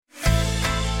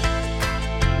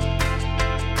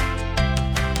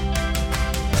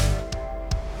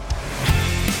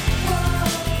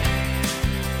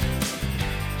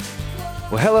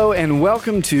hello and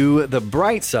welcome to The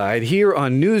Bright Side here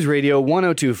on News Radio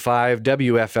 102.5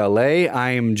 WFLA.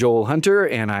 I am Joel Hunter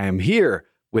and I am here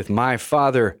with my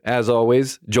father, as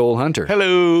always, Joel Hunter.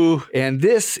 Hello. And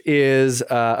this is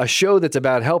a show that's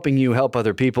about helping you help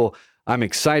other people. I'm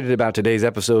excited about today's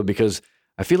episode because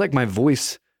I feel like my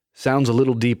voice sounds a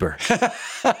little deeper.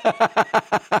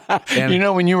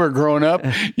 And, when you were growing up,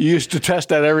 you used to test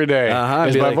that every day.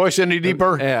 Is my voice any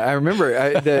deeper? Yeah, I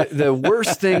remember. The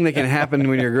worst thing that can happen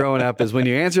when you're growing up is when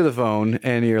you answer the phone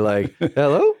and you're like,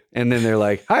 hello? And then they're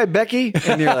like, hi, Becky.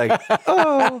 And you're like,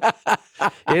 oh,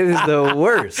 it is the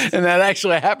worst. And that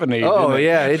actually happened to you. Oh,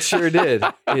 yeah, it sure did.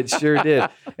 It sure did.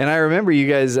 And I remember you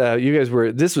guys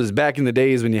were, this was back in the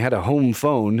days when you had a home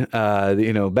phone,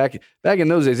 back in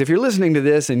those days. If you're listening to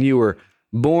this and you were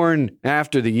born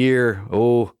after the year,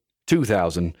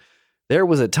 2000, there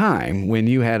was a time when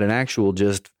you had an actual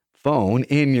just phone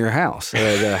in your house.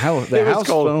 The house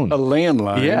phone. A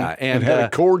landline. Yeah. And it had a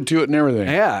cord to it and everything.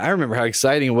 Yeah. I remember how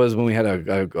exciting it was when we had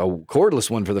a cordless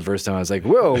one for the first time. I was like,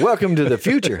 whoa, welcome to the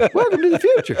future. Welcome to the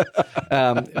future.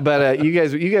 But you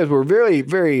guys were very,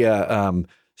 very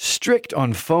strict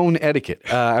on phone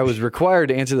etiquette. I was required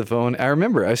to answer the phone.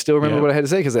 I still remember what I had to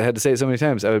say because I had to say it so many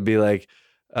times. I would be like,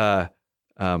 hello.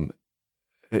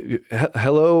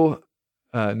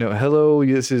 Hello.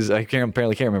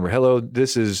 Apparently can't remember. Hello.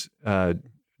 This is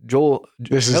Joel.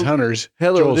 This is Hunter's.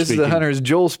 Hello. Joel this speaking. is the Hunter's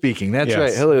Joel speaking. That's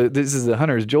right. Hello. This is the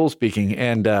Hunter's Joel speaking.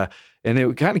 And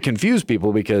it kind of confused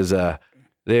people because that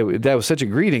was such a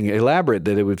greeting, elaborate,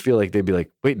 that it would feel like they'd be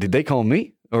like, wait, did they call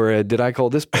me? Or did I call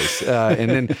this place?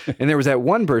 And there was that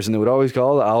one person that would always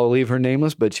call. I'll leave her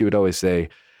nameless, but she would always say,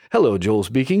 hello, Joel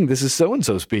speaking. This is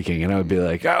so-and-so speaking. And I would be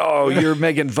like, oh, you're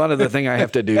making fun of the thing I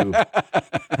have to do.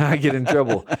 I get in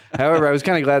trouble. However, I was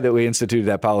kind of glad that we instituted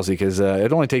that policy because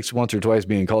it only takes once or twice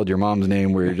being called your mom's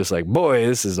name where you're just like, boy,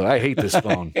 I hate this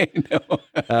phone.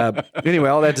 Anyway,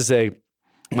 all that to say,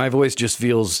 my voice just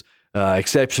feels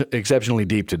exceptionally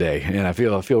deep today. And I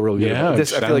feel real good about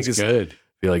this. I feel like it's good.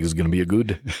 I feel like it's going to be a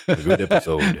good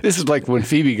episode. This is like when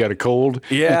Phoebe got a cold.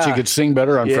 Yeah. She could sing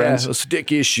better on Friends.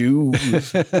 Sticky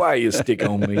shoes. Why you stick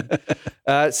on me?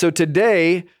 So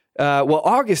today,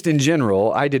 August in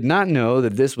general, I did not know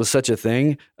that this was such a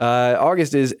thing.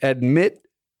 August is Admit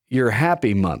You're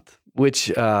Happy Month,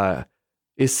 which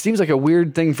it seems like a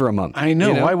weird thing for a month. I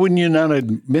know. Why wouldn't you not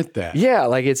admit that? Yeah,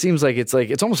 like it seems like it's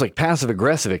almost like passive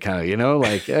aggressive. It kind of,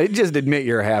 like just admit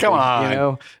you're happy. Come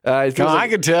on, I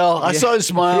can tell. I saw his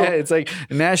smile. Yeah, it's like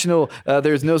National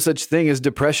There's No Such Thing as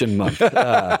Depression Month.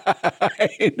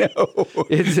 I know.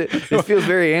 It feels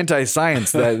very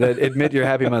anti-science that Admit You're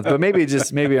Happy Month, but maybe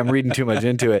I'm reading too much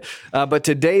into it. But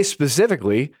today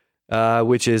specifically,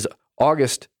 which is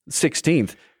August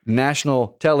 16th. National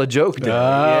Tell a Joke Day.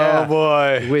 Oh,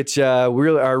 boy. Which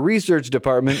our research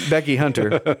department, Becky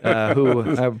Hunter,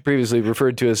 who I previously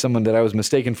referred to as someone that I was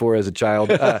mistaken for as a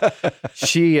child,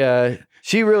 she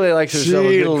really likes herself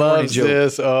a good corny joke. She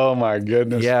loves this. Oh, my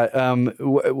goodness. Yeah.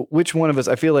 Which one of us?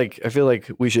 I feel like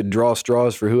we should draw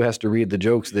straws for who has to read the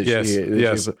jokes that she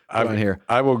put on here.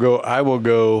 I will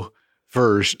go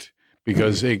first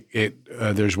because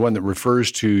there's one that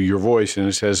refers to your voice, and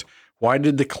it says, why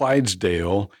did the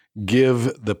Clydesdale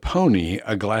give the pony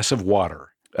a glass of water?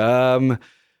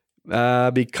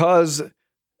 Because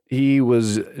he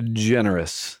was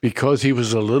generous. Because he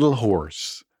was a little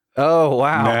horse. Oh,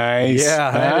 wow. Nice. Yeah,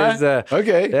 that is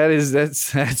okay.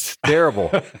 That's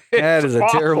terrible. That is a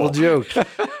terrible joke.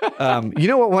 You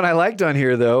know what one I liked on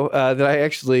here though, that I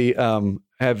actually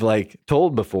have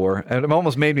told before, and it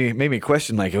almost made me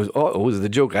question was the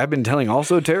joke I've been telling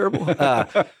also terrible?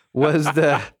 Was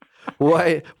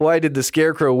why did the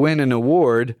Scarecrow win an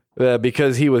award?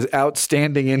 Because he was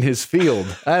outstanding in his field.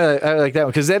 I like that one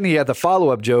because then he had the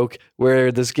follow-up joke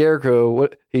where the Scarecrow,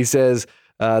 he says,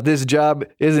 this job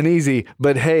isn't easy,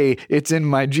 but hey, it's in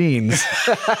my genes.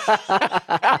 That's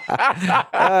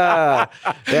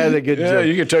a good joke. Yeah,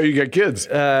 you can tell you got kids.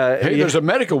 There's a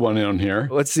medical one on here.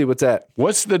 Let's see, what's that?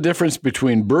 What's the difference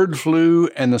between bird flu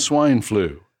and the swine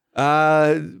flu?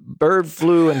 Bird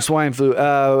flu and swine flu.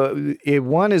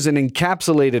 One is an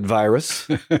encapsulated virus.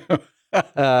 And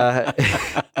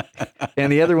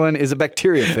the other one is a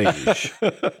bacteriophage.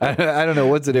 I don't know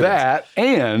what's the difference. That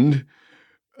and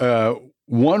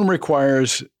one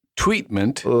requires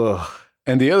treatment,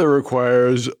 and the other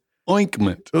requires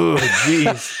ointment. Oh,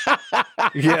 jeez.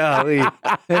 Yeah,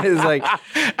 it's like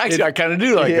actually, I kind of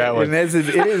do like that one. And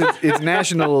it's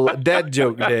National Dad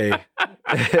Joke Day.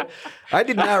 I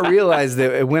did not realize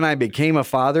that when I became a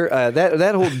father,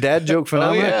 that whole dad joke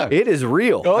phenomenon, it is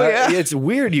real. Oh yeah, it's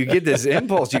weird. You get this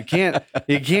impulse. You can't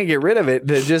get rid of it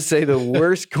to just say the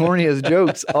worst, corniest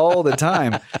jokes all the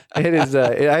time. It is.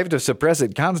 I have to suppress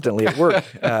it constantly at work.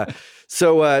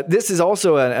 So this is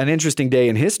also an interesting day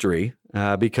in history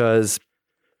because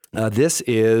this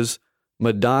is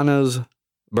Madonna's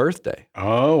birthday.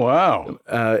 Oh wow!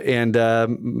 And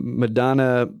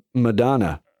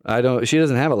Madonna. She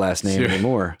doesn't have a last name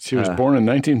anymore. She was born in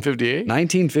 1958?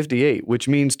 1958, which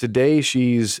means today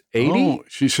she's 80? Oh,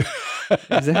 she's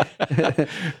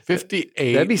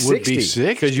 58. That'd be 60.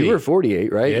 Because you were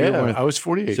 48, right? Yeah, I was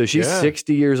 48. So she's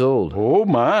 60 years old. Oh,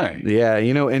 my. Yeah,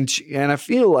 and I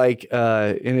feel like,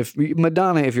 and if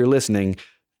Madonna, if you're listening,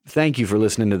 thank you for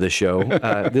listening to the show.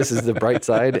 This is The Bright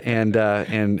Side, and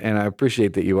I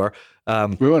appreciate that you are.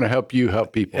 We want to help you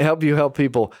help people. Help you help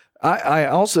people. I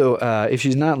also, if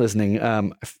she's not listening,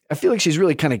 I feel like she's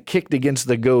really kind of kicked against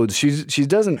the goads. She's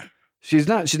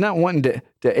not wanting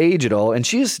to age at all, and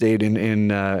she has stayed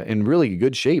in really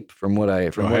good shape from what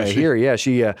I hear. Yeah,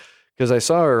 she because I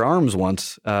saw her arms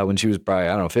once when she was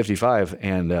probably 55,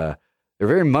 and they're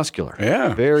very muscular.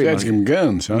 Yeah, very. She had some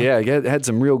guns, huh? Yeah, had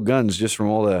some real guns just from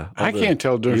all the. I can't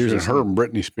tell the difference between her and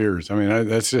Britney Spears. I mean,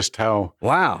 that's just how.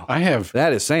 Wow,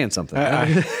 that is saying something.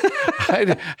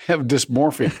 I have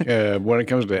dysmorphia when it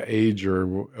comes to age,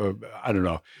 or I don't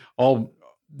know.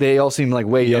 They all seem like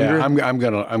way younger. I'm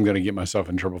gonna get myself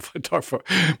in trouble if I talk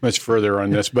much further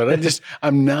on this. But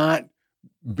I'm not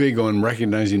big on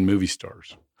recognizing movie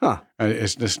stars. Huh.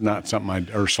 It's just not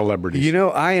something or celebrities.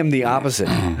 I am the opposite.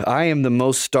 I am the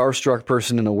most starstruck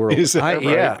person in the world. Is that right?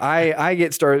 Yeah, I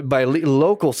get started by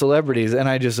local celebrities, and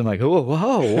I just am like,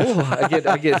 whoa.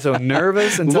 I get so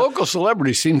nervous. And local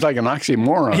celebrity seems like an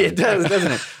oxymoron. It does,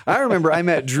 doesn't it? I remember I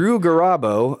met Drew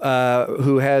Garabo,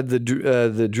 who had the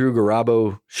Drew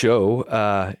Garabo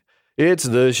show. It's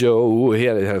the show.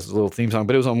 It has a little theme song,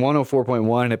 but it was on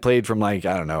 104.1, and it played from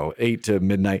 8 to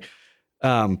midnight.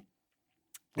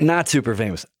 Not super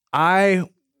famous. I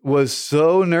was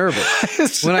so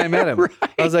nervous when I met him. Right?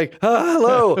 I was like,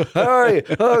 hello, how are you?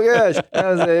 Oh gosh.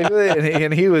 I was like,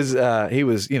 and he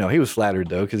was flattered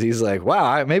though, because he's like,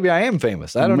 wow, maybe I am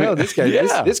famous. I don't know. This guy,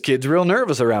 this kid's real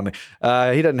nervous around me.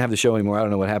 He doesn't have the show anymore. I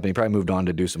don't know what happened. He probably moved on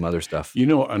to do some other stuff.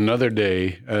 Another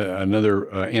day,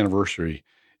 another anniversary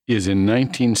is in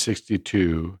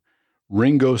 1962.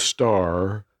 Ringo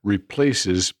Starr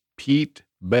replaces Pete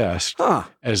Best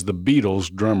as the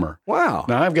Beatles drummer. Wow.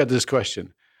 Now I've got this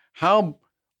question. How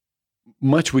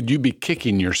much would you be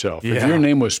kicking yourself if your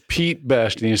name was Pete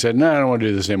Best and you said, no, I don't want to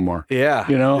do this anymore? Yeah.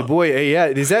 Boy, yeah.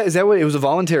 Is that what it was, a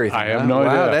voluntary thing? I have no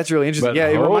idea. Wow, that's really interesting.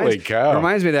 But it holy cow.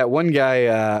 reminds me of that one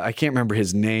guy, I can't remember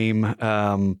his name,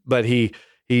 but he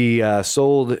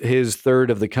sold his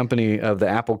third of the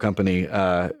Apple company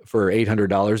for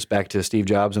 $800 back to Steve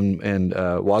Jobs and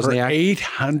Wozniak.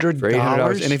 $800? For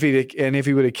 $800. And if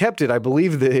he would have kept it, I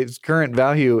believe that its current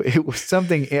value, it was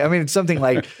something. I mean, it's something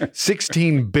like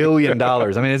 $16 billion. I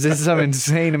mean, it's some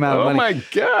insane amount of money. Oh my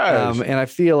gosh! And I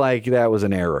feel like that was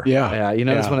an error. Yeah.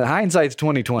 That's when hindsight's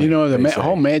 20/20. The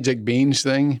whole magic beans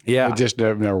thing. Yeah. It just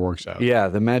never works out. Yeah,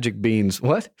 the magic beans.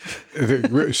 What?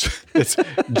 It's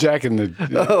Jack and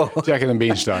the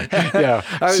Beanstalk. Yeah,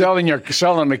 selling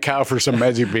the cow for some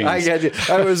magic beans. I got you.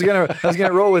 I was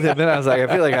gonna roll with it. Then I was like, I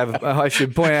feel like I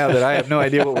should point out that I have no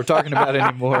idea what we're talking about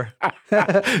anymore.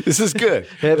 This is good.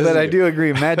 But I do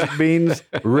agree, magic beans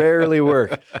rarely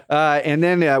work. And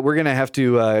then we're gonna have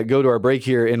to go to our break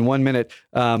here in 1 minute.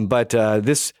 But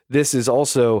this is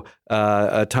also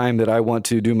a time that I want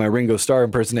to do my Ringo Starr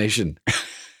impersonation.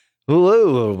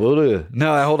 Hello.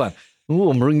 No, hold on. Oh,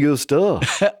 I'm Ringo Starr.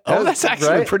 That's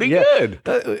actually pretty good.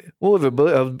 I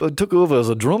took over as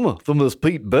a drummer from this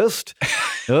Pete Best.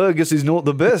 I guess he's not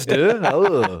the best,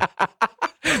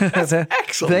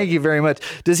 Excellent. Thank you very much.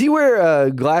 Does he wear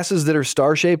glasses that are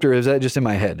star-shaped, or is that just in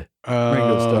my head?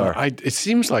 Ringo Starr. It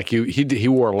seems like he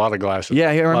wore a lot of glasses. Yeah,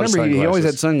 I remember he always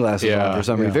had sunglasses on for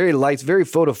some reason. Very light, very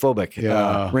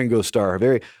photophobic. Ringo Starr.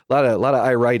 A lot of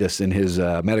iritis in his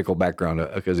medical background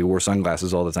because he wore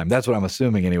sunglasses all the time. That's what I'm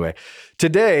assuming anyway.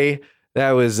 Today,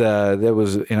 that was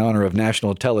in honor of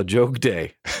National Tell a Joke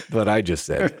Day, but I just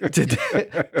said.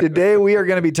 Today we are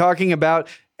going to be talking about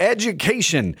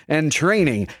education and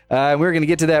training. We're going to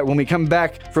get to that when we come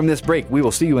back from this break. We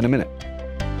will see you in a minute.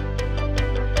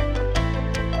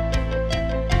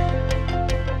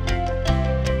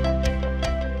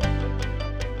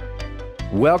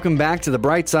 Welcome back to The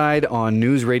Bright Side on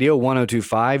News Radio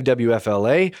 102.5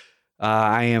 WFLA.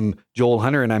 I am Joel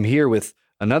Hunter, and I'm here with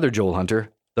another Joel Hunter,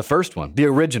 the first one, the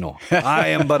original. I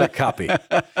am but a copy.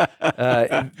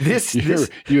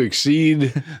 You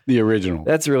exceed the original.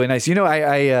 That's really nice. You know,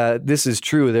 I this is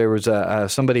true. There was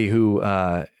somebody who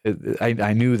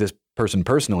I knew this person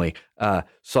personally,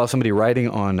 saw somebody writing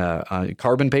on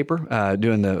carbon paper,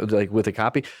 doing with a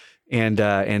copy, and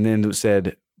then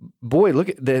said, "Boy, look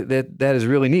at that! That is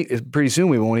really neat. Pretty soon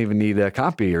we won't even need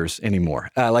copiers anymore."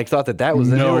 Thought that was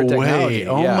the newer technology. Way.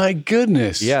 Oh my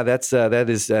goodness! Yeah, that's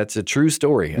a true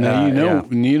story. Now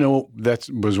that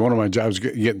was one of my jobs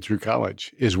getting through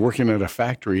college, is working at a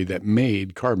factory that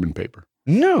made carbon paper.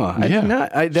 No, I did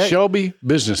not. Shelby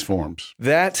Business Forms.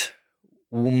 That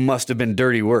must have been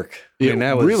dirty work.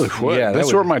 That was really was. Yeah,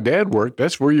 that's where my dad worked.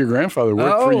 That's where your grandfather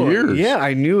worked for years. Yeah,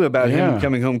 I knew about him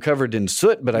coming home covered in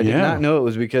soot, but I did not know it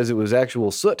was because it was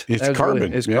actual soot. It's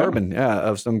carbon. It's carbon,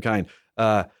 of some kind.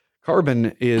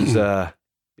 Carbon is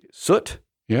soot.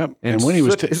 Yep. And when he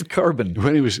was is carbon.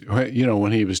 When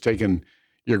he was taking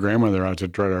your grandmother out to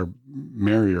try to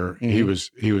marry her, he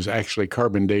was actually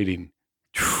carbon dating.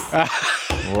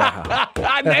 Wow.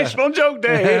 National Joke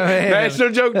Day. National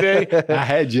Joke Day. I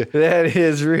had you. That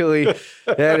is really,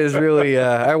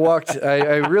 I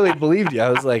really believed you. I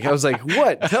was like,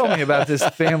 what? Tell me about this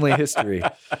family history.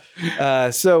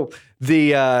 So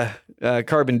the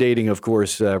carbon dating, of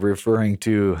course, referring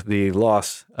to the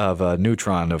loss of a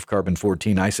neutron of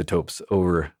carbon-14 isotopes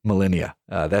over millennia.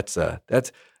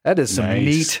 That is some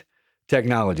neat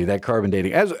technology, that carbon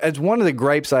dating. As one of the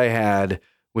gripes I had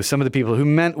with some of the people who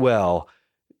meant well,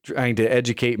 trying to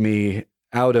educate me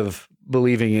out of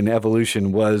believing in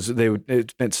evolution, was they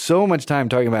spent so much time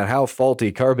talking about how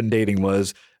faulty carbon dating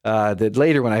was that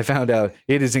later when I found out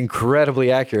it is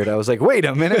incredibly accurate, I was like, wait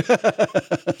a minute,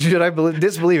 should I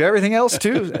disbelieve everything else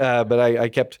too? But I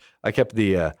kept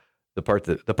the part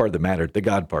that mattered, the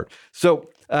God part. So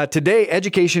today,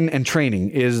 education and training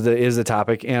is the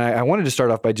topic, and I wanted to start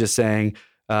off by just saying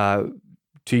to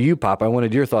you, Pop, I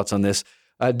wanted your thoughts on this.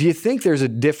 Do you think there's a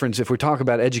difference if we talk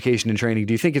about education and training?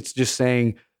 Do you think it's just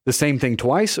saying the same thing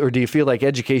twice, or do you feel like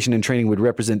education and training would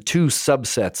represent two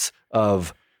subsets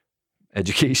of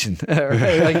education?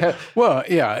 Well,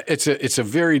 yeah, it's a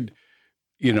very,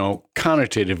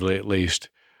 connotatively at least.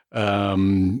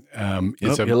 You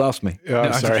lost me.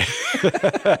 Sorry.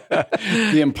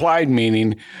 The implied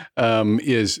meaning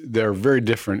is they're very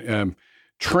different.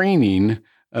 Training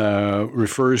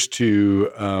refers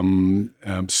to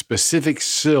specific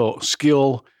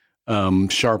skill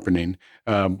sharpening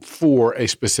for a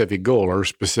specific goal or a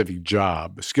specific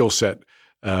job, skill set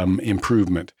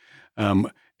improvement.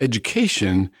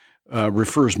 Education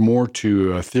refers more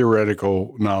to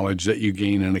theoretical knowledge that you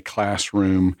gain in a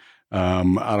classroom,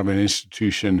 out of an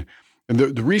institution. And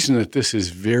the reason that this is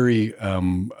very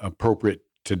appropriate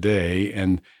today,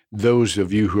 and those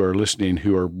of you who are listening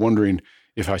who are wondering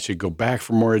if I should go back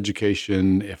for more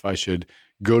education, if I should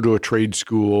go to a trade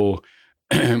school,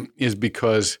 is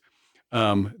because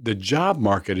the job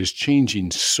market is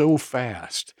changing so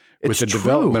fast with the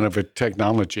development of a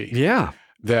technology. Yeah.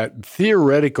 That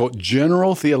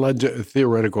general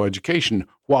theoretical education,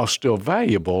 while still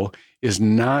valuable, is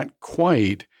not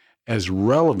quite as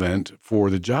relevant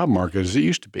for the job market as it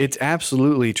used to be. It's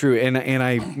absolutely true. And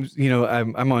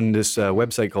I'm on this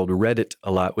website called Reddit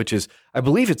a lot, which is, I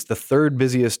believe it's the third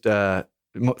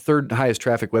highest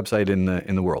traffic website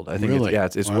in the world. I think really?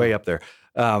 It's way up there.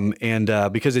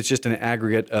 Because it's just an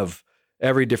aggregate of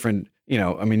every different,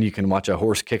 you can watch a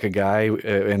horse kick a guy,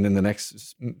 and then the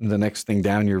next thing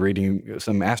down, you're reading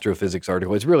some astrophysics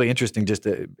article. It's really interesting just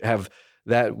to have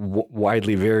that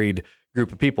widely varied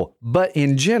group of people. But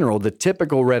in general, the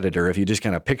typical Redditor, if you just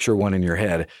kind of picture one in your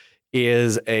head,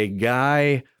 is a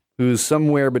guy who's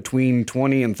somewhere between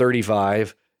 20 and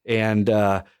 35 and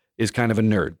is kind of a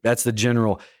nerd. That's the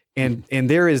general. And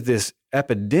there is this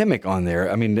epidemic on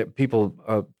there. I mean,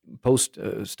 people post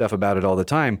stuff about it all the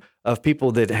time, of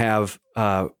people that have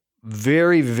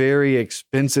very, very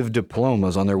expensive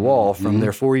diplomas on their wall from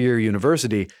their 4-year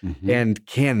university and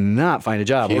cannot find a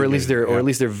job, or at least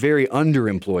they're very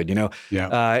underemployed,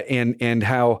 and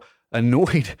how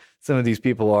annoyed some of these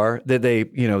people are that they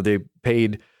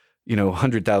paid,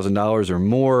 $100,000 or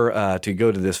more to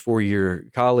go to this 4-year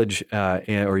college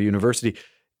or university.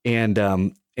 And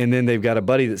then they've got a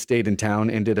buddy that stayed in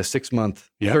town and did a 6-month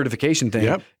certification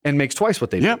thing and makes twice what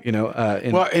they do,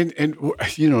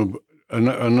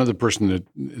 Another person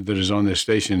that is on this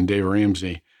station, Dave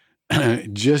Ramsey,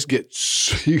 just gets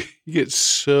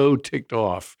so ticked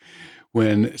off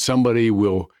when somebody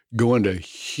will go into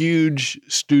huge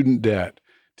student debt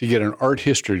to get an art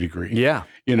history degree. Yeah.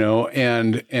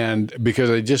 And because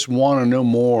I just want to know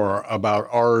more about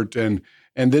art, and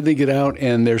then they get out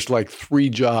and there's like 3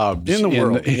 jobs in the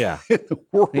world, in the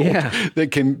world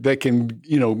that can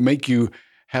make you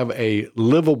have a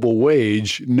livable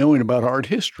wage knowing about art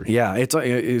history. Yeah, it's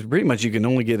pretty much you can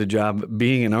only get a job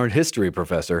being an art history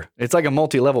professor. It's like a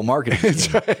multi-level marketing.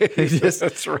 That's right.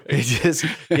 That's right. They just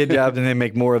get jobs and they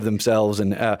make more of themselves.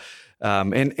 And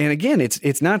again,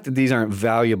 it's not that these aren't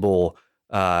valuable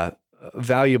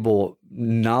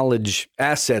knowledge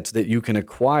assets that you can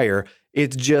acquire.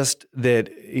 It's just that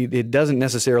it doesn't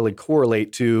necessarily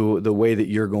correlate to the way that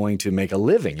you're going to make a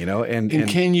living, And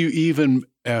can you even,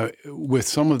 with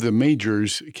some of the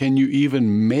majors, can you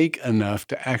even make enough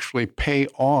to actually pay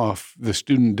off the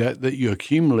student debt that you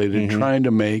accumulated trying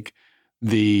to make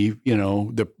trying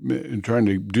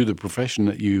to do the profession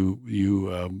that you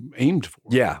aimed for?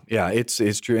 Yeah,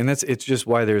 it's true, and it's just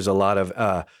why there's a lot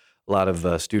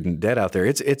of student debt out there.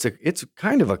 It's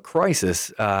kind of a crisis.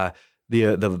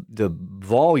 The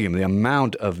volume, the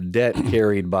amount of debt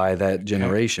carried by that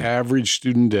generation. Average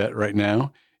student debt right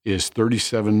now is over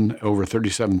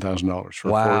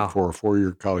 $37,000 for a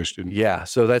 4-year college student. Yeah,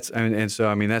 so that's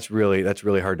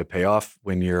really hard to pay off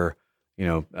when your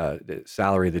the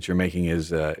salary that you're making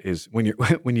is when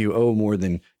you owe more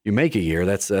than you make a year.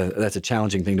 That's a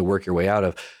challenging thing to work your way out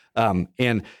of.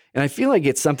 And I feel like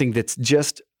it's something that's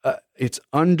just it's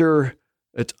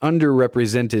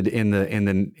underrepresented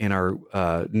in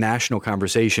our national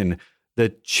conversation, the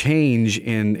change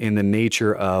in the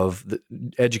nature of the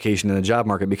education and the job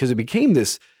market, because it became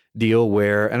this deal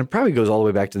where, and it probably goes all the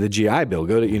way back to the GI Bill.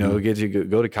 Go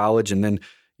to college and then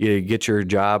you get your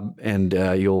job, and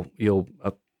a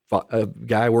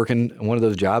guy working one of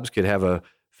those jobs could have a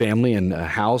family and a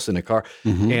house and a car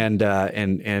and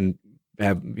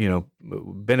have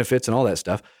benefits and all that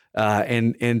stuff.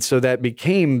 And so that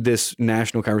became this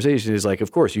national conversation. Is like,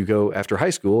 of course, you go after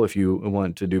high school if you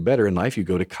want to do better in life. You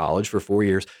go to college for 4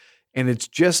 years, and it's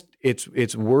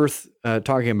worth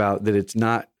talking about that. It's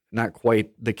not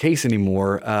quite the case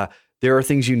anymore. There are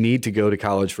things you need to go to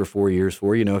college for 4 years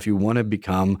for. If you want to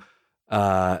become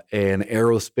an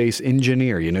aerospace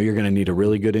engineer, you're going to need a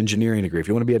really good engineering degree. If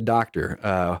you want to be a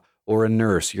doctor or a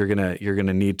nurse, you're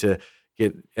gonna need to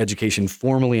get education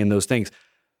formally in those things.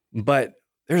 But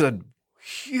there's a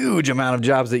huge amount of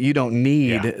jobs that you don't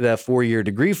need that 4-year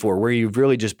degree for, where you've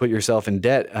really just put yourself in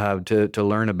debt to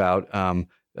learn about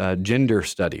gender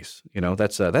studies.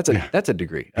 That's a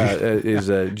degree.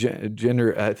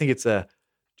 Gender? I think it's a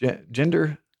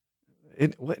gender.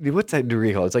 What's that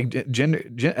degree called? It's like gender.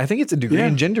 I think it's a degree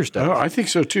in gender studies. Oh, I think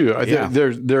so too.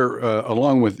 They're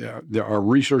along with our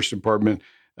research department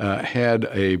had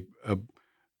a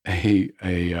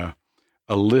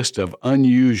list of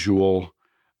unusual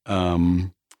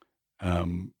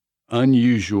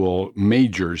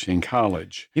majors in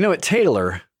college. At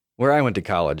Taylor, where I went to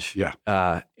college,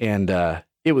 and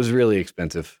it was really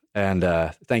expensive. And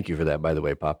thank you for that, by the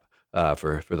way, Pop,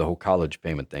 for the whole college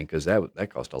payment thing, because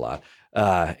that cost a lot,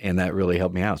 and that really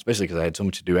helped me out, especially because I had so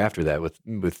much to do after that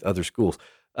with other schools.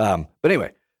 But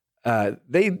anyway,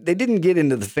 they didn't get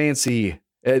into the fancy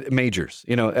majors.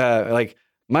 Like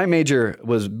my major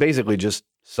was basically just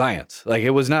science. Like it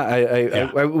was not. I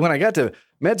when I got to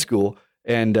med school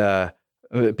and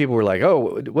people were like,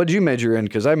 "Oh, what did you major in?"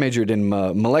 Because I majored in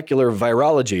molecular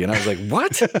virology, and I was like,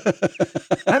 "What?"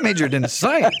 I majored in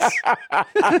science.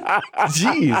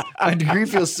 Jeez, my degree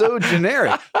feels so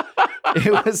generic.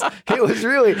 It was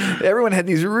really, everyone had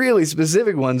these really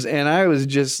specific ones, and I was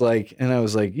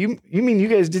like, you mean you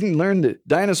guys didn't learn that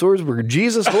dinosaurs were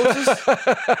Jesus horses?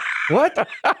 What?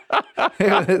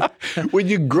 When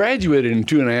you graduated in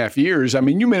 2.5 years, I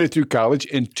mean, you made it through college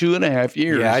in 2.5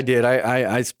 years. Yeah, I did.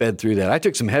 I sped through that. I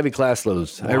took some heavy class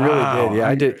loads. Wow. I really did. Yeah,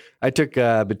 I did. I took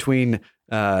between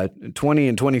 20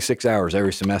 and 26 hours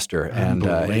every semester, and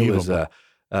it was.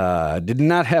 Did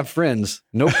not have friends.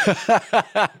 Nope.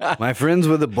 My friends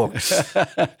were the books.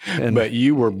 But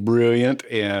you were brilliant,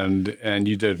 and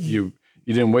you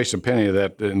didn't waste a penny of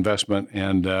that investment.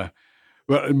 And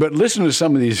but listen to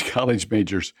some of these college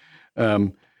majors.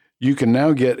 You can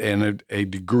now get a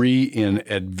degree in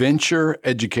adventure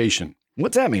education.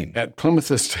 What's that mean? At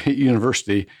Plymouth State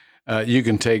University, you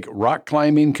can take rock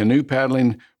climbing, canoe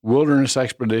paddling, wilderness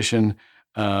expedition,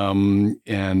 and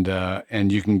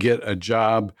you can get a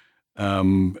job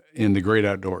in the great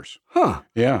outdoors. Huh?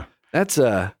 Yeah, that's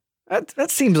that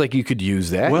seems like you could use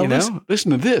that. Well,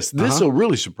 listen to this. This will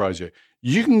really surprise you.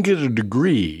 You can get a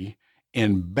degree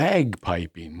in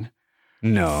bagpiping.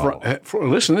 No.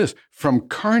 Listen to this, from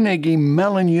Carnegie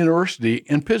Mellon University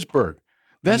in Pittsburgh.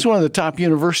 That's one of the top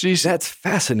universities. That's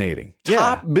fascinating.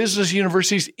 Top business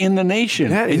universities in the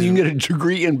nation. And you can get a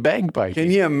degree in bagpiping. Can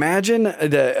you imagine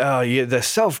the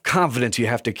self-confidence you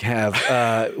have to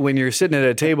have when you're sitting at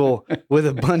a table with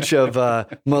a bunch of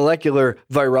molecular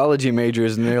virology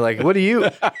majors and they're like, what do you...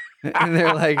 And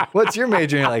they're like, what's your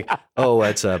major? And you're like, oh,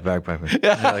 that's bagpiping. And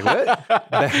they're like, what?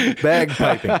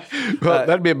 Bagpiping. Well,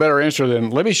 that'd be a better answer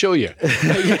than, let me show you.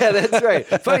 Yeah, that's right.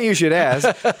 Funny you should ask.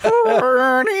 On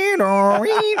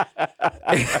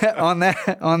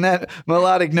that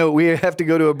melodic note, we have to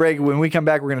go to a break. When we come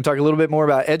back, we're going to talk a little bit more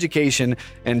about education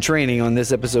and training on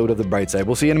this episode of The Bright Side.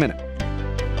 We'll see you in a minute.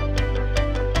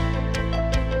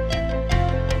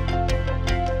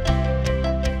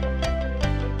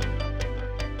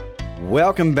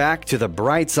 Welcome back to The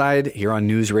Bright Side here on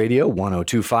News Radio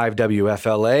 102.5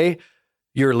 WFLA.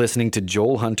 You're listening to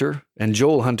Joel Hunter and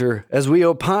Joel Hunter as we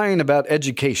opine about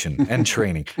education and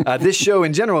training. This show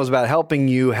in general is about helping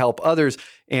you help others,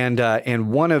 and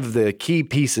one of the key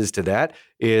pieces to that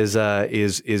is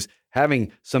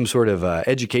having some sort of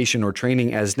education or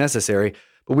training as necessary.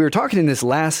 But we were talking in this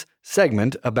last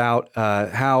segment about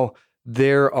how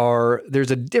there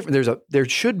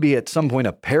should be at some point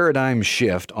a paradigm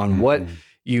shift on what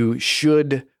you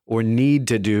should or need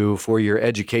to do for your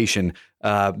education,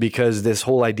 because this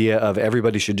whole idea of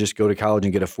everybody should just go to college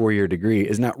and get a 4-year degree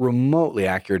is not remotely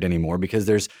accurate anymore, because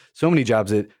there's so many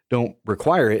jobs that don't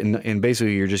require it, and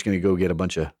basically you're just going to go get a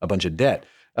bunch of debt.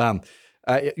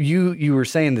 You were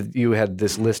saying that you had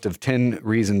this list of 10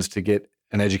 reasons to get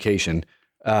an education.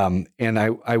 And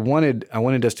I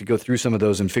wanted us to go through some of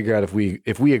those and figure out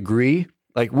if we agree.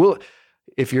 Like,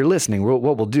 if you're listening, what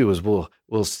we'll do is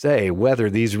we'll say whether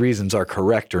these reasons are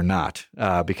correct or not,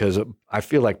 because I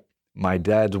feel like my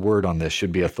dad's word on this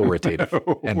should be authoritative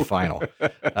and final.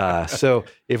 So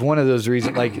if one of those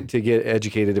reasons, like to get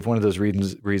educated, if one of those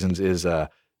reasons is to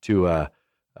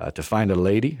find a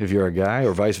lady, if you're a guy,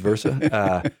 or vice versa,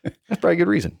 that's probably a good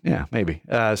reason. Yeah, maybe.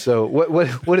 So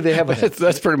what do they have?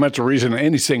 That's pretty much a reason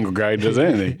any single guy does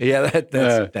anything. Yeah,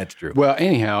 that's true. Well,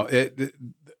 anyhow,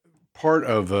 part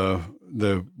of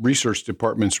the research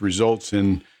department's results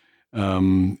in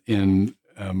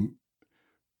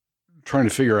trying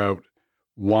to figure out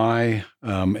why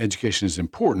education is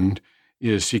important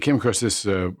is she came across this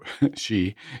article,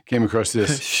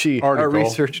 our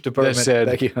research department, that said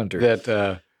Becky Hunter,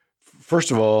 that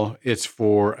first of all, it's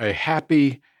for a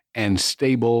happy and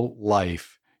stable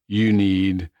life you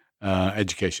need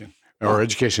education, or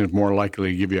education is more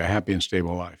likely to give you a happy and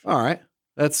stable life. All right,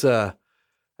 that's I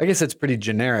guess that's pretty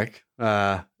generic.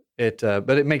 But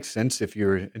it makes sense if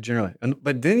you're generally.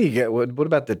 But then you get what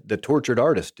about the tortured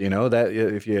artist? You know, that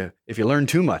if you learn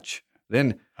too much,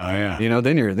 then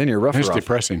then you're rougher. It's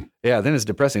depressing. Yeah, then it's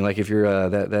depressing. Like if you're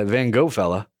that Van Gogh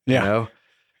fella, you know,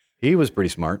 he was pretty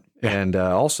smart and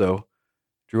also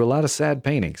drew a lot of sad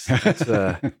paintings.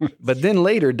 But then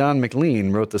later, Don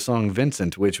McLean wrote the song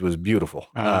 "Vincent," which was beautiful.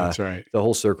 That's right. The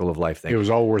whole circle of life thing. It was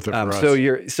all worth it for us.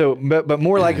 But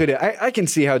more likely to. I can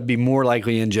see how it'd be more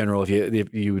likely in general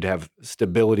if you would have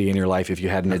stability in your life if you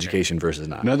had an education versus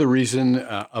not. Another reason,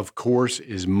 of course,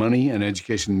 is money. An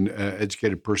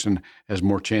educated person has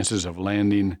more chances of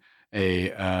landing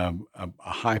a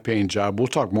high-paying job. We'll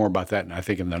talk more about that, I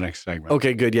think, in the next segment.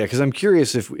 Okay, good. Yeah, because I'm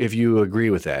curious if you agree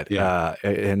with that. Yeah.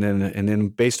 And then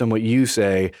based on what you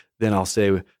say, then I'll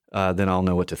say then I'll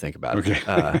know what to think about it. Okay.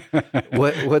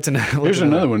 Here's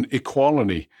another one: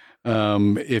 equality.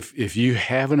 If you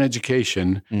have an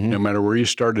education, no matter where you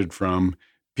started from,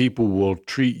 people will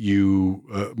treat you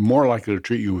more likely to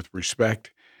treat you with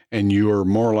respect, and you are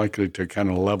more likely to kind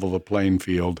of level the playing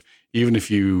field. Even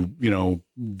if you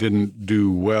didn't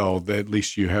do well, at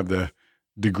least you have the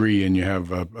degree and you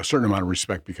have a certain amount of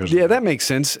respect because of that. That makes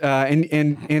sense. And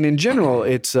in general,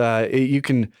 it's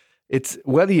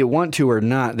whether you want to or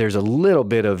not. There's a little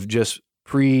bit of just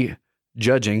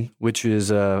prejudging, which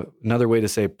is another way to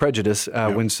say prejudice.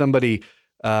 When somebody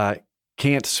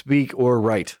can't speak or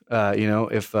write,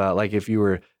 if you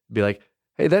were be like,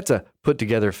 "Hey, that's a put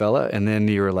together fella," and then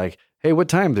you were like, "Hey, what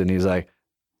time?" And he's like,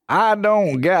 "I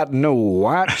don't got no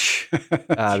watch."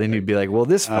 Then you'd be like, "Well,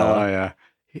 this fella,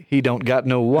 he don't got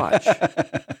no watch."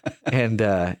 and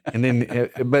then,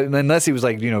 but unless he was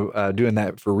like, doing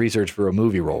that for research for a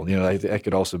movie role, that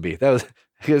could also be. That was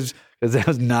because that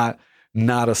was not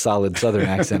a solid Southern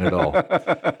accent at all.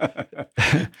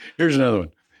 Here's another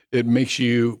one. It makes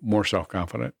you more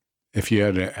self-confident. If you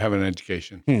have an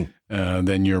education,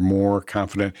 then you're more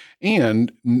confident.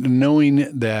 And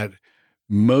knowing that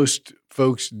most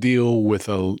folks deal with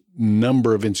a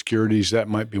number of insecurities, that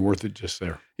might be worth it just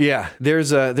there. Yeah,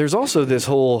 there's also this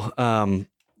whole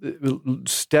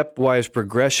stepwise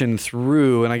progression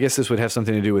through, and I guess this would have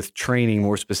something to do with training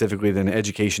more specifically than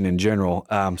education in general.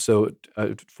 So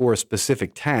for a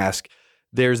specific task,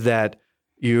 there's that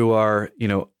you are,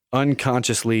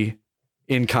 unconsciously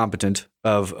incompetent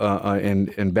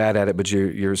and bad at it, but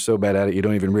you're so bad at it you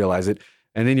don't even realize it,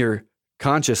 and then you're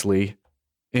consciously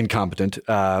incompetent,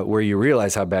 where you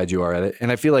realize how bad you are at it.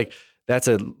 And I feel like that's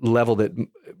a level that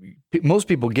most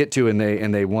people get to, and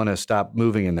they want to stop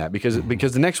moving in that because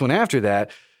the next one after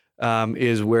that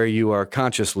is where you are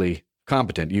consciously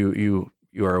competent. You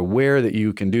are aware that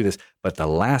you can do this, but the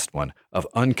last one of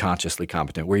unconsciously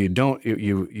competent, where you don't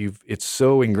it's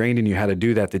so ingrained in you how to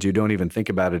do that you don't even think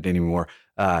about it anymore.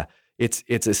 It's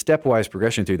a stepwise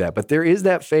progression through that, but there is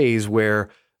that phase where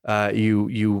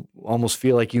you almost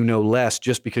feel like you know less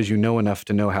just because you know enough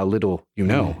to know how little you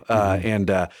know.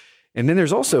 And then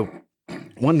there's also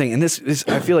one thing, and this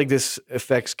I feel like this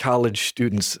affects college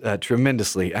students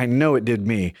tremendously. I know it did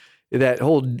me. That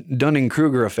whole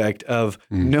Dunning-Kruger effect of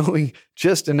knowing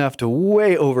just enough to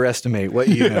way overestimate what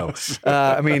you know.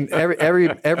 I mean,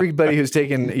 everybody who's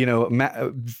taken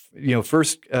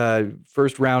first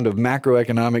round of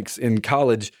macroeconomics in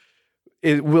college,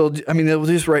 they'll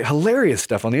just write hilarious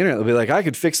stuff on the internet. They'll be like, I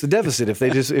could fix the deficit if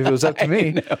it was up to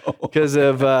me, because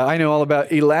of I know all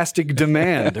about elastic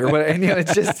demand or what. And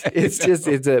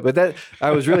but that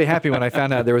I was really happy when I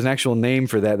found out there was an actual name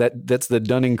for that. That's the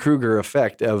Dunning-Kruger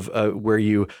effect of where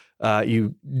you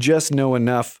just know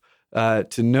enough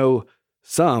to know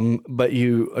some, but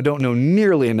you don't know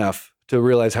nearly enough to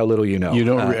realize how little you know. You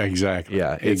don't exactly.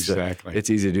 Yeah, exactly. It's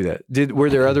easy to do that. Were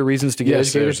there other reasons to get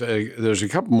educated? There's a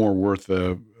couple more worth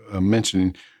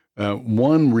mentioning.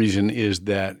 One reason is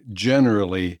that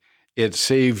generally it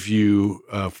saves you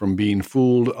from being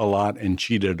fooled a lot and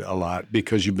cheated a lot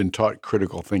because you've been taught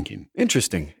critical thinking.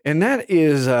 Interesting. And that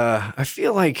is, I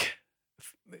feel like.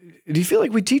 Do you feel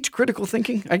like we teach critical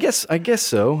thinking? I guess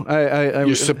so.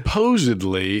 You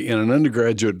supposedly, in an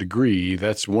undergraduate degree,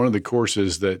 that's one of the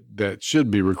courses that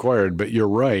should be required. But you're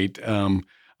right.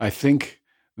 I think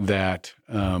that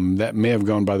may have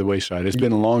gone by the wayside. It's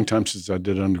been a long time since I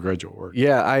did undergraduate work.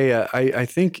 Yeah, I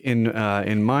think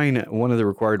in mine, one of the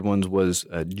required ones was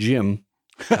gym.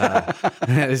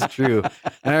 That is true.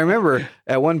 And I remember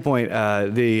at one point,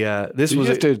 this was you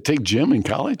have to take gym in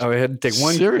college? I had to take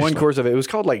one course of it. It was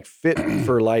called like Fit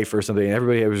for Life or something. And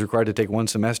everybody was required to take one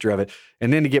semester of it,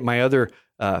 and then to get my other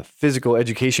physical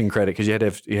education credit, because you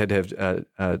had to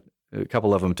have a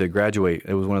couple of them to graduate.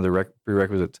 It was one of the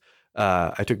prerequisites.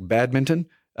 I took badminton,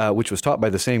 which was taught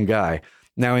by the same guy.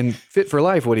 Now in Fit for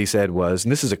Life, what he said was,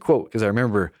 and this is a quote because I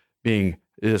remember being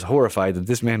just horrified that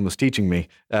this man was teaching me,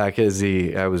 because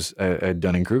I was a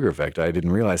Dunning-Kruger effect. I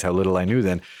didn't realize how little I knew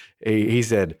then. He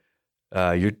said,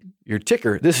 your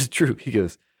ticker, this is true. He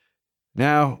goes,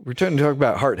 now we're trying to talk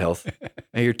about heart health,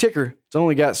 and your ticker, it's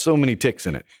only got so many ticks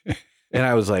in it. And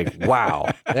I was like, wow,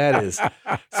 that is.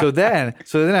 So then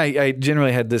I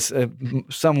generally had this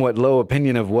somewhat low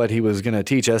opinion of what he was going to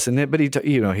teach us. But he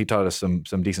taught us some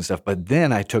decent stuff. But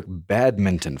then I took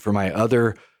badminton for my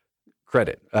other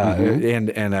credit.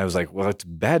 And I was like, well, it's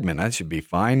badminton. That should be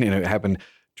fine. And it happened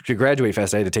to graduate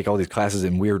fast. I had to take all these classes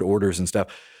in weird orders and stuff.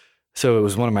 So it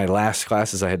was one of my last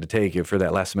classes I had to take for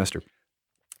that last semester.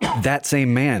 That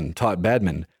same man taught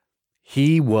badminton.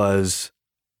 He was,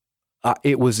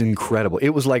 it was incredible. It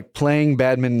was like playing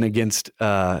badminton against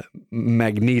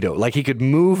Magneto. Like he could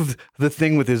move the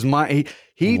thing with his mind.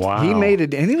 He made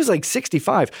it, and he was like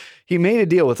 65. He made a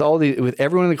deal with with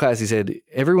everyone in the class. He said,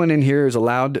 everyone in here is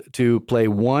allowed to play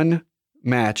one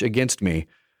match against me,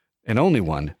 and only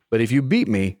one. But if you beat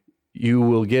me, you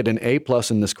will get an A+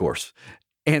 in this course.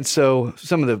 And so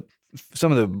some of the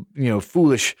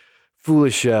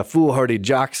foolhardy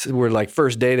jocks were like,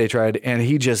 first day they tried, and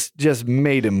he just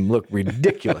made him look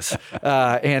ridiculous.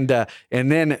 And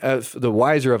then the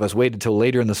wiser of us waited till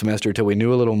later in the semester till we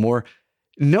knew a little more.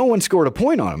 No one scored a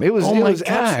point on him. It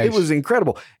was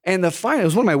incredible. And the final, it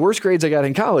was one of my worst grades I got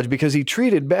in college because he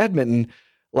treated badminton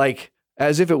like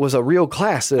as if it was a real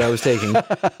class that I was taking.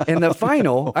 In the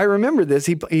final, I remember this.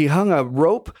 He hung a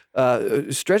rope,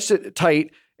 stretched it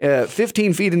tight,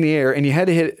 15 feet in the air, and you had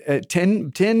to hit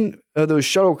 10 of those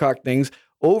shuttlecock things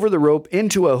over the rope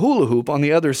into a hula hoop on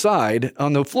the other side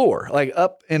on the floor, like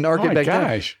up and arc it back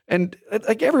down. And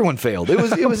like everyone failed. It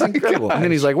was incredible. Gosh. And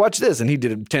then he's like, watch this. And he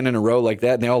did 10 in a row like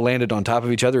that. And they all landed on top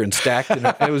of each other and stacked. And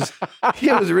it was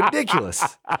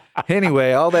ridiculous.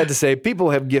 Anyway, all that to say,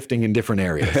 people have gifting in different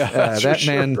areas. That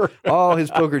man, all his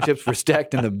poker chips were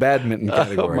stacked in the badminton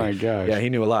category. Oh my gosh. Yeah, he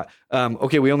knew a lot.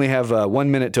 Okay, we only have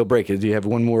 1 minute till break. Do you have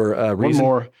one more reason?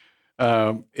 One more.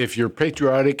 If you're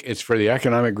patriotic, it's for the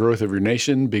economic growth of your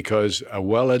nation, because a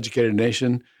well-educated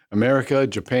nation, America,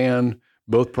 Japan,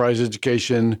 both prize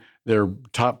education, they're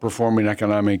top-performing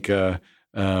economic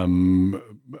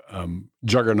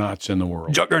juggernauts in the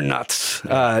world. Juggernauts.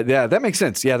 Yeah, that makes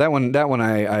sense. Yeah, that one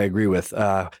I agree with.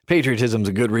 Patriotism's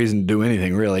a good reason to do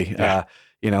anything, really. Yeah.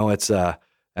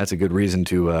 That's a good reason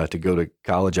to go to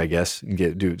college, I guess, and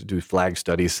do flag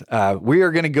studies. We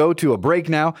are going to go to a break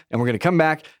now, and we're going to come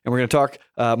back, and we're going to talk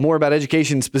more about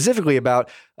education, specifically about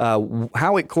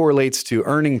how it correlates to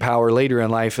earning power later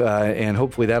in life, and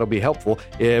hopefully that'll be helpful.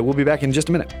 We'll be back in just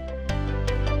a minute.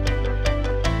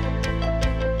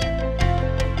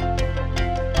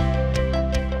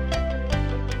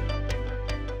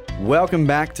 Welcome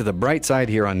back to The Bright Side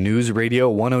here on News Radio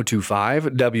 1025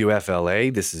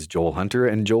 WFLA. This is Joel Hunter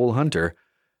and Joel Hunter,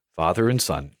 father and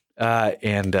son.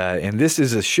 And this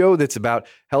is a show that's about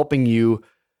helping you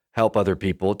help other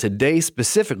people. Today,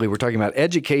 specifically, we're talking about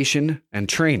education and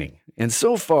training. And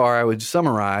so far, I would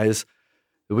summarize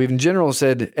that we've in general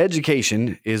said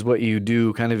education is what you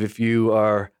do kind of if you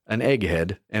are an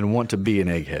egghead and want to be an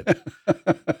egghead.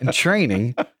 And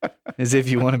training is if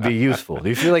you want to be useful. Do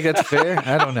you feel like that's fair?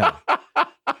 I don't know.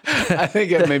 I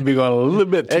think it may be going a little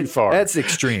bit too far. That's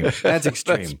extreme. That's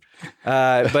extreme.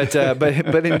 But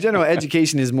in general,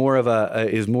 education is more of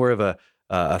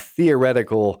a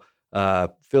theoretical,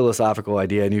 philosophical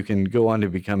idea, and you can go on to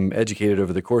become educated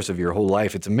over the course of your whole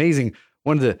life. It's amazing.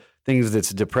 One of the things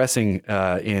that's depressing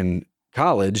in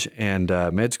college and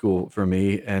med school for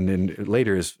me, and then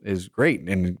later is great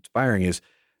and inspiring, is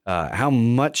how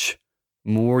much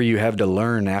more you have to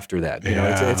learn after that. You know,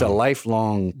 it's a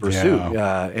lifelong pursuit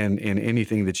in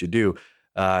anything that you do.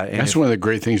 And that's one of the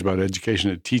great things about education.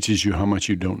 It teaches you how much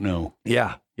you don't know.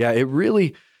 Yeah, it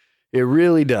really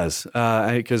does.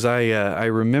 Because I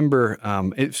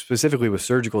remember specifically with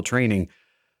surgical training,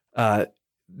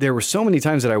 there were so many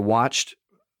times that I watched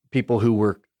people who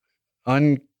were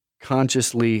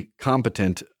unconsciously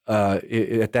competent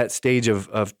at that stage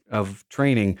of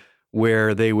training, where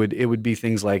it would be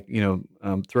things like,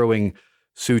 throwing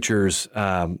sutures,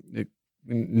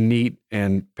 neat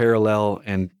and parallel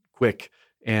and quick.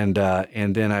 But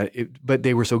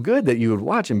they were so good that you would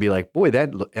watch and be like, boy,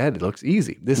 that looks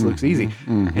easy. This looks easy.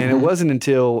 Mm-hmm. And it wasn't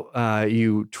until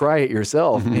you try it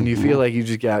yourself and you feel like you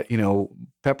just got,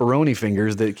 pepperoni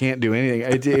fingers that can't do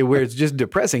anything, where it's just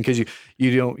depressing because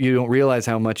you don't realize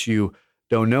how much you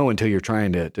don't know until you're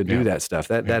trying to do that stuff.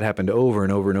 That happened over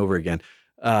and over and over again.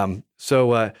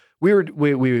 So we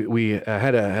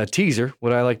had a teaser,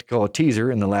 what I like to call a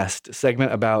teaser, in the last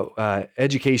segment about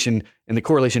education and the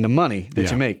correlation to money that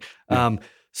you make.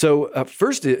 So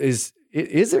first, is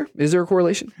there a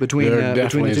correlation between there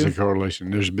definitely between the two? Is a correlation.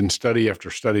 There's been study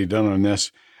after study done on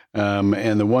this,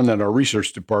 and the one that our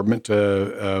research department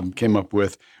came up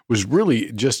with was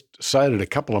really just cited a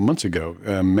couple of months ago,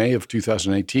 May of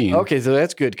 2018. Okay, so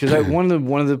that's good, because one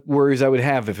of the worries I would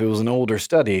have if it was an older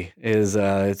study is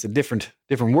it's a different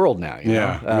world now. You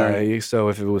know? So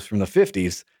if it was from the 50s,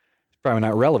 it's probably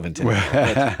not relevant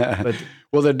anymore.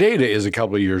 Well, the data is a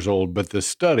couple of years old, but the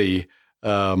study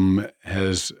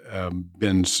has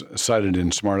been cited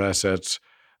in Smart Assets,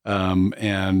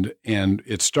 and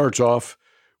it starts off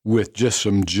with just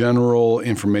some general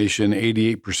information.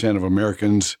 88% of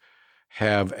Americans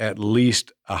have at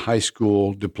least a high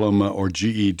school diploma or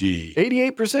GED.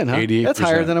 88%, huh? 88%. That's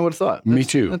higher than I would have thought. Me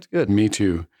too. That's good. Me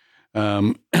too.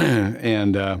 But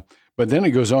then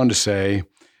it goes on to say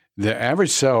the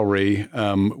average salary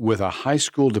with a high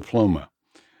school diploma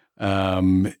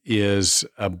is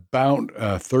about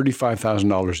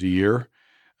 $35,000 a year.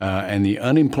 And the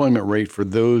unemployment rate for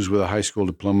those with a high school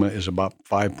diploma is about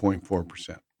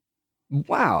 5.4%.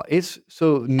 Wow. It's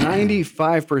so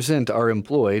 95% are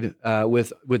employed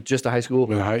with just a high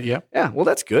school. Yeah. Well,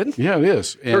 that's good. Yeah, it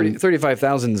is.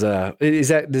 35,000's is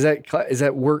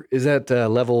that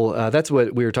level? That's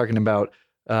what we were talking about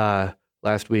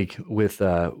last week with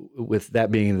that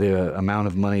being the amount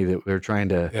of money that we're trying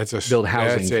to build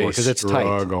housing for, because it's tight.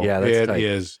 Yeah, that's tight. It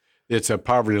is. It's a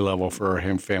poverty level for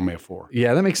a family of four.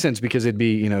 Yeah, that makes sense, because it'd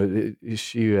be,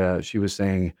 she was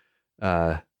saying,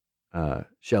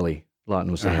 Shelley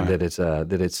Lawton was saying that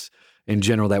it's in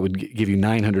general that would give you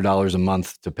 $900 a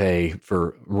month to pay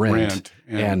for rent.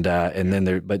 And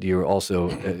then but you're also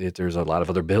there's a lot of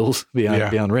other bills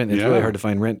beyond rent. It's really hard to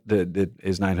find rent that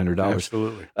is $900.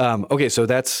 Absolutely. Okay, so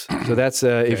that's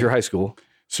if you're high school.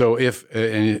 So if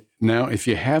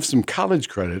you have some college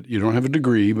credit, you don't have a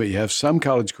degree, but you have some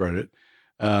college credit,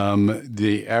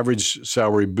 the average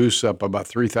salary boosts up about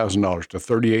 $3,000 to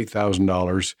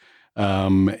 $38,000,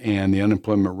 and the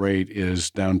unemployment rate is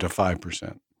down to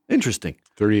 5%. Interesting.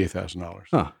 $38,000.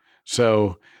 Huh.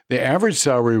 So the average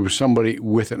salary was somebody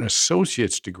with an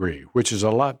associate's degree, which is a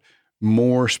lot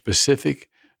more specific,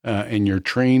 and you're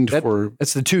trained for.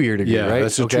 That's the 2-year degree, Yeah, right?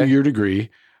 that's a 2-year degree.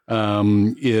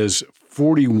 Is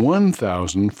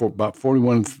 41,000 for about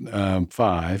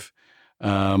 41.5,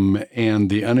 and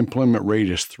the unemployment rate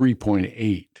is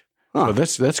 3.8. So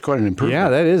that's quite an improvement. Yeah,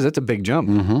 that is. That's a big jump.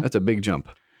 Mm-hmm. That's a big jump.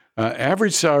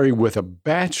 Average salary with a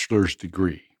bachelor's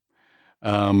degree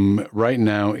right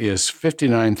now is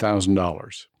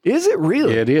 $59,000. Is it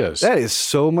really? It is. That is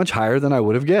so much higher than I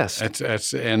would have guessed.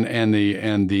 That's and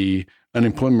the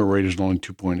unemployment rate is only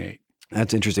 2.8.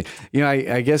 That's interesting.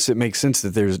 I guess it makes sense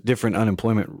that there's different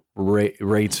unemployment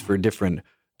rates for different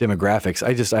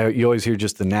demographics. You always hear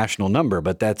just the national number,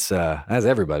 but that's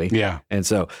everybody. Yeah. And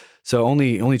so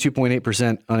only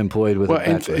 2.8% unemployed with a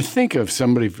bachelor's. And think of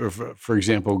somebody, for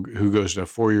example, who goes to a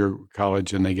 4-year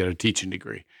college and they get a teaching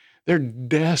degree. They're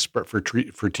desperate for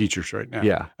teachers right now.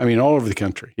 Yeah. I mean, all over the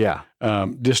country. Yeah.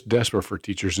 Just desperate for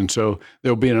teachers. And so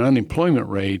there'll be an unemployment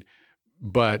rate,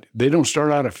 but they don't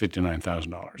start out at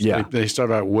 $59,000. Yeah. They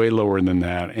start out way lower than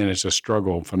that, and it's a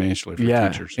struggle financially for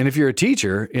teachers. And if you're a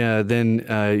teacher,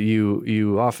 then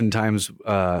you oftentimes,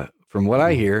 from what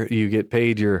I hear, you get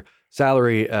paid your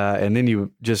salary, and then you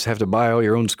just have to buy all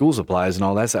your own school supplies and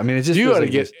all that stuff. I mean, it's just you ought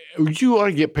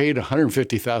to get paid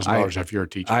 $150,000 if you're a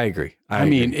teacher. I agree. I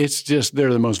mean, it's just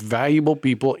they're the most valuable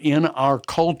people in our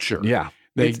culture. Yeah.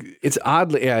 It's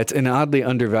an oddly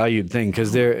undervalued thing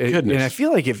because and I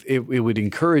feel like if it would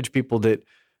encourage people that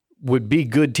would be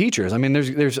good teachers. I mean,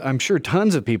 there's I'm sure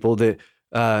tons of people that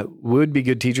would be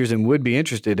good teachers and would be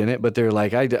interested in it, but they're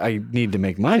like, I need to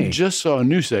make money. I just saw a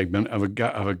new segment of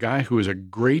a guy who was a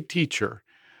great teacher,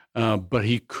 but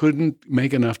he couldn't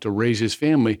make enough to raise his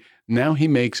family. Now he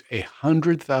makes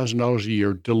 $100,000 a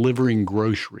year delivering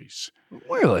groceries.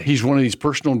 Really? He's one of these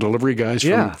personal delivery guys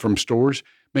from stores.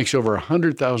 Makes over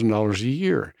 $100,000 a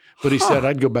year. But he said,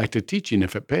 I'd go back to teaching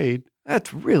if it paid.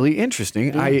 That's really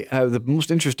interesting. Yeah. The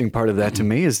most interesting part of that to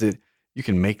me is that you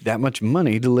can make that much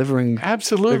money delivering.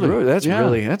 Absolutely. That's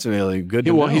really good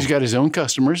to know. Well, he's got his own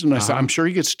customers, and I'm sure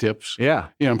he gets tips. Yeah.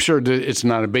 I'm sure that it's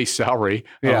not a base salary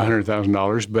of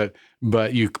 $100,000,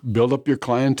 but you build up your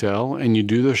clientele and you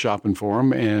do the shopping for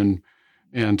them,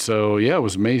 and so it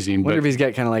was amazing. I wonder if he's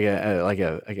got kind of like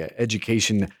a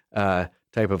education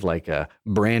type of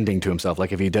branding to himself,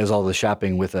 like if he does all the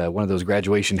shopping with one of those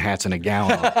graduation hats and a gown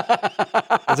on.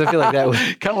 Because I feel like that would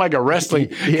kind of like a wrestling,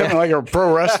 kind of like a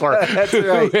pro wrestler that's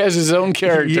right. who has his own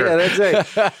character. Yeah, that's right.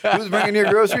 Who's bringing your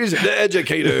groceries? The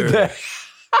educator.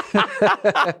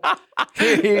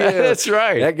 That's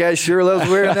right. That guy sure loves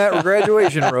wearing that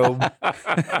graduation robe.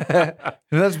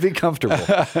 Let's be comfortable.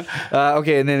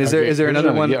 Okay, and then is there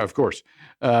another one? Yeah, of course.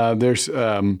 There's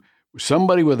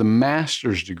somebody with a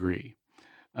master's degree.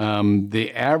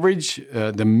 The average,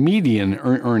 the median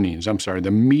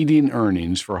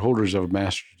earnings for holders of a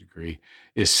master's degree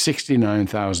is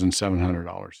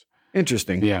 $69,700.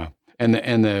 Interesting. Yeah, and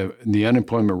the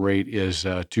unemployment rate is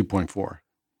 2.4.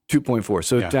 2.4.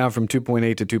 So it's down from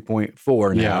 2.8 to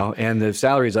 2.4 now, and the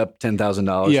salary's up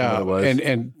 $10,000. Yeah, from what it was.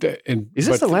 And is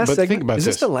this the last segment? Think about is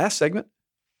this the last segment?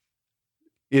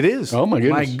 It is. Oh, my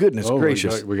goodness. My goodness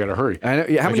gracious. We got to hurry. I know.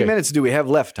 How many minutes do we have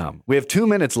left, Tom? We have 2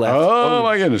 minutes left. Oh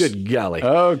my goodness. Good golly.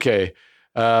 Okay.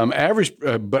 Average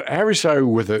salary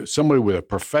with somebody with a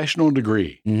professional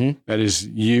degree. Mm-hmm. That is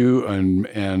you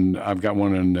and I've got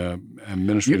one in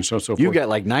ministry and so forth. You got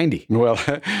like 90. Well,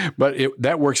 but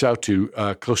that works out to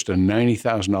close to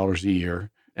 $90,000 a year,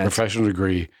 professional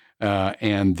degree,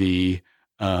 and the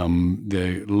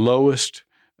lowest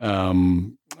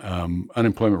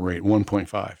unemployment rate,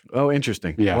 1.5. Oh,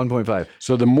 interesting. Yeah. 1.5.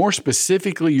 So the more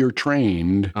specifically you're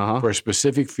trained for a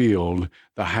specific field,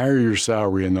 the higher your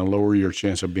salary and the lower your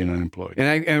chance of being unemployed.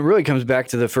 And it really comes back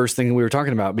to the first thing we were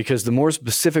talking about, because the more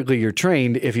specifically you're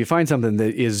trained, if you find something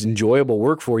that is enjoyable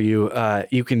work for you,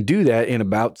 you can do that in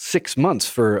about 6 months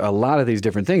for a lot of these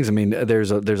different things. I mean,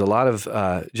 there's a lot of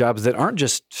jobs that aren't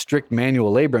just strict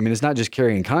manual labor. I mean, it's not just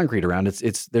carrying concrete around.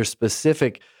 There's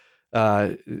specific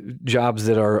jobs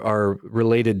that are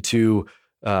related to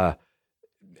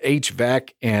HVAC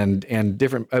and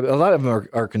different. A lot of them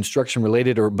are construction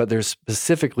related, but they're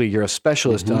specifically you're a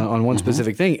specialist on one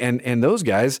specific thing, and those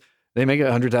guys, they make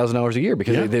 $100,000 a year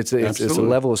because it's a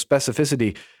level of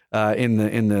specificity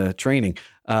in the training.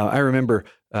 I remember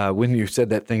when you said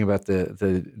that thing about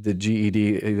the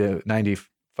GED, the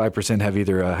 95% have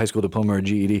either a high school diploma or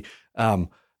GED.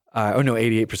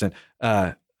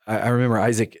 88%. I remember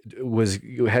Isaac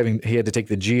he had to take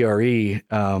the GRE,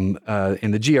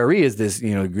 and the GRE is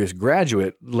this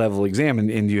graduate level exam,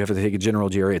 and you have to take a general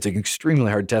GRE. It's an extremely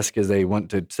hard test because they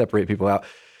want to separate people out.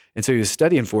 And so he was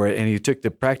studying for it, and he took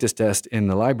the practice test in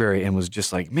the library and was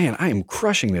just like, man, I am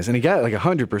crushing this. And he got like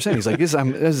 100%. He's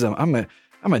like,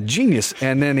 I'm a genius.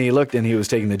 And then he looked and he was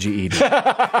taking the GED.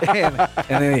 and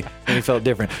then he felt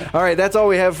different. All right, that's all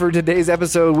we have for today's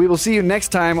episode. We will see you next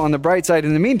time on the bright side.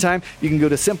 In the meantime, you can go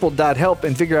to simple.help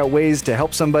and figure out ways to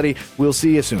help somebody. We'll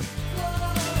see you soon.